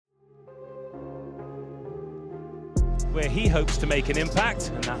where he hopes to make an impact,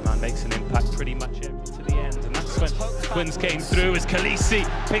 and that man makes an impact pretty much to the end. And that's when Quins came through as Kolisi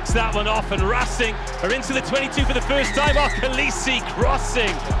picks that one off, and Racing are into the 22 for the first time. Oh, Kolisi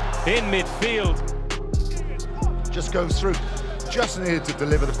crossing in midfield. Just goes through, just needed to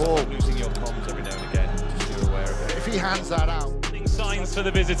deliver the ball. Losing your comms every now and again, just so you're aware of it. If he hands that out. Signs for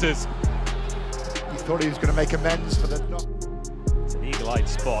the visitors. He thought he was going to make amends for the knock. It's an eagle-eyed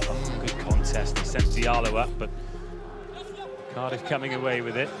spot. Oh, good contest. He sent Diallo up, but Cardiff coming away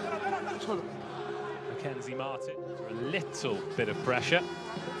with it. Mackenzie Martin for a little bit of pressure.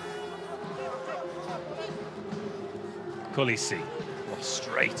 Kolisi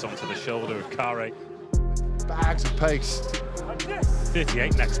straight onto the shoulder of Kare. Bags of pace.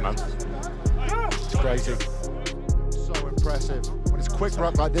 38 next month. It's crazy. So impressive. When it's quick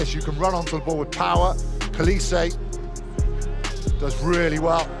ruck like this, you can run onto the ball with power. Kolisi does really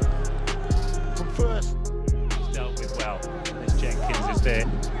well. From first. He's dealt with well. This Jenkins is there.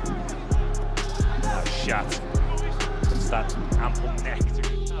 Now Shat. It's that ample neck to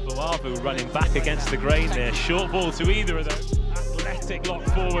Abu running back against the grain there. Short ball to either of those. Athletic lock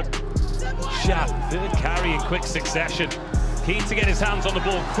forward. Shat, third carry in quick succession. Keen to get his hands on the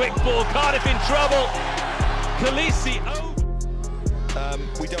ball. Quick ball. Cardiff in trouble. Kolisi over.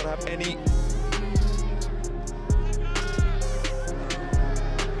 We don't have any.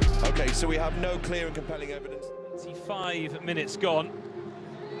 Okay, so we have no clear and compelling evidence. 25 minutes gone.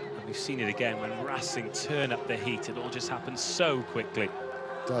 And we've seen it again when Racing turn up the heat. It all just happens so quickly.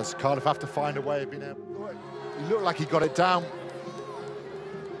 Does Cardiff have to find a way of being able? He looked like he got it down.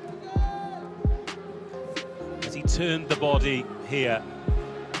 As he turned the body here.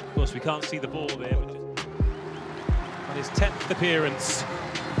 Of course, we can't see the ball there. On his 10th appearance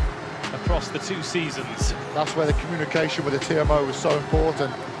across the 2 seasons. That's where the communication with the TMO was so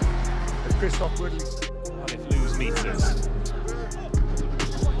important. And Christoph Woodley. Cardiff lose meters.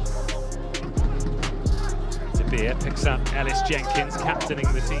 De Beer picks up Ellis Jenkins, captaining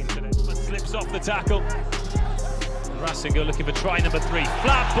the team today. Slips off the tackle. Racing go looking for try number 3.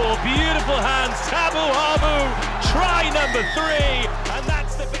 Flat ball, beautiful hands. Tabu Habu, try number 3, and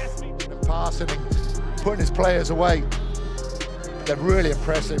that's the best. Passing and putting his players away. They're really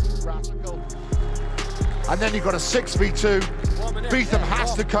impressive. And then you've got a 6v2. Beetham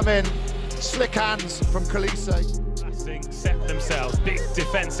has to come in. Slick hands from Kolisi. Racing set themselves. Big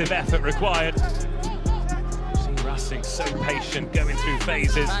defensive effort required. Seeing Racing so patient going through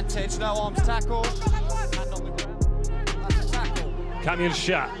phases. Advantage, no arms tackle. Hand on the ground. That's a tackle. Kamil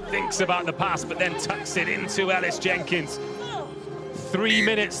Shah thinks about the pass, but then tucks it into Ellis Jenkins. 3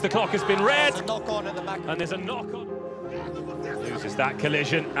 minutes, the clock has been read. There's a knock on at the back. And there's a knock on. Loses that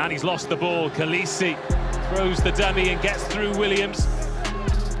collision, and he's lost the ball. Kolisi throws the dummy and gets through Williams.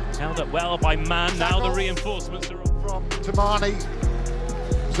 Held up well by Mann. Now the reinforcements are on. From Tamani.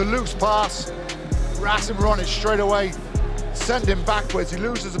 It was a loose pass. Racing were on it straight away. Send him backwards. He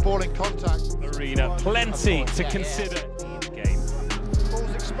loses the ball in contact. Arena, plenty to consider in the game. Ball's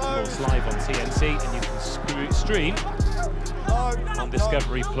Of exposed. course, live on TNT, and you can stream on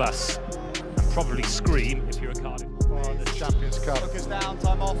Discovery Plus, and probably scream if you're a Cardiff. On the Champions Cup. Focus down,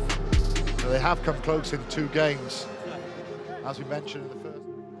 time off. So they have come close in 2 games, as we mentioned in the first.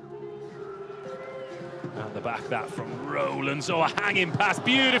 At the back, that from Rowlands. Oh, a hanging pass,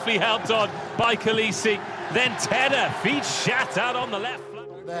 beautifully helped on by Kolisi. Then Tedder, feet Shat out on the left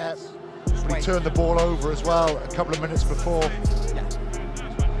flank. There, but he turned the ball over as well a couple of minutes before. Yeah.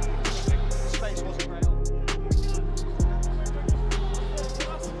 Space wasn't great on.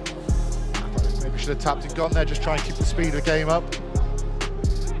 Maybe should have tapped and gone there, just try and keep the speed of the game up.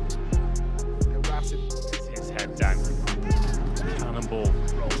 His head down. Cannonball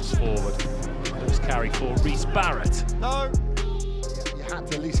rolls forward. Those carry for Reece Barrett. No. You had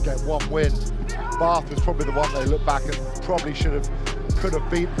to at least get 1 win. Bath was probably the one they looked back and probably could have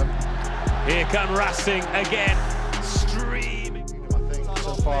beaten them. Here come Racing again, streaming. I think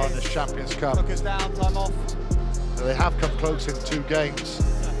so far in the Champions Cup. Focus down, time off. So they have come close in 2 games,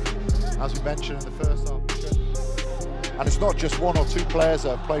 as we mentioned in the first half. And it's not just 1 or 2 players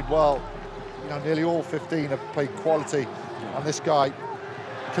that have played well. You know, nearly all 15 have played quality. And this guy,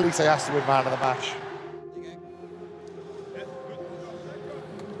 Kolisi, has to win man of the match.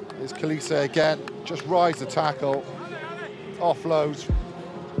 Here's Kolisi again, just rides the tackle, offloads.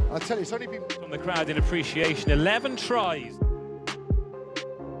 And I tell you, it's only been... From the crowd in appreciation, 11 tries.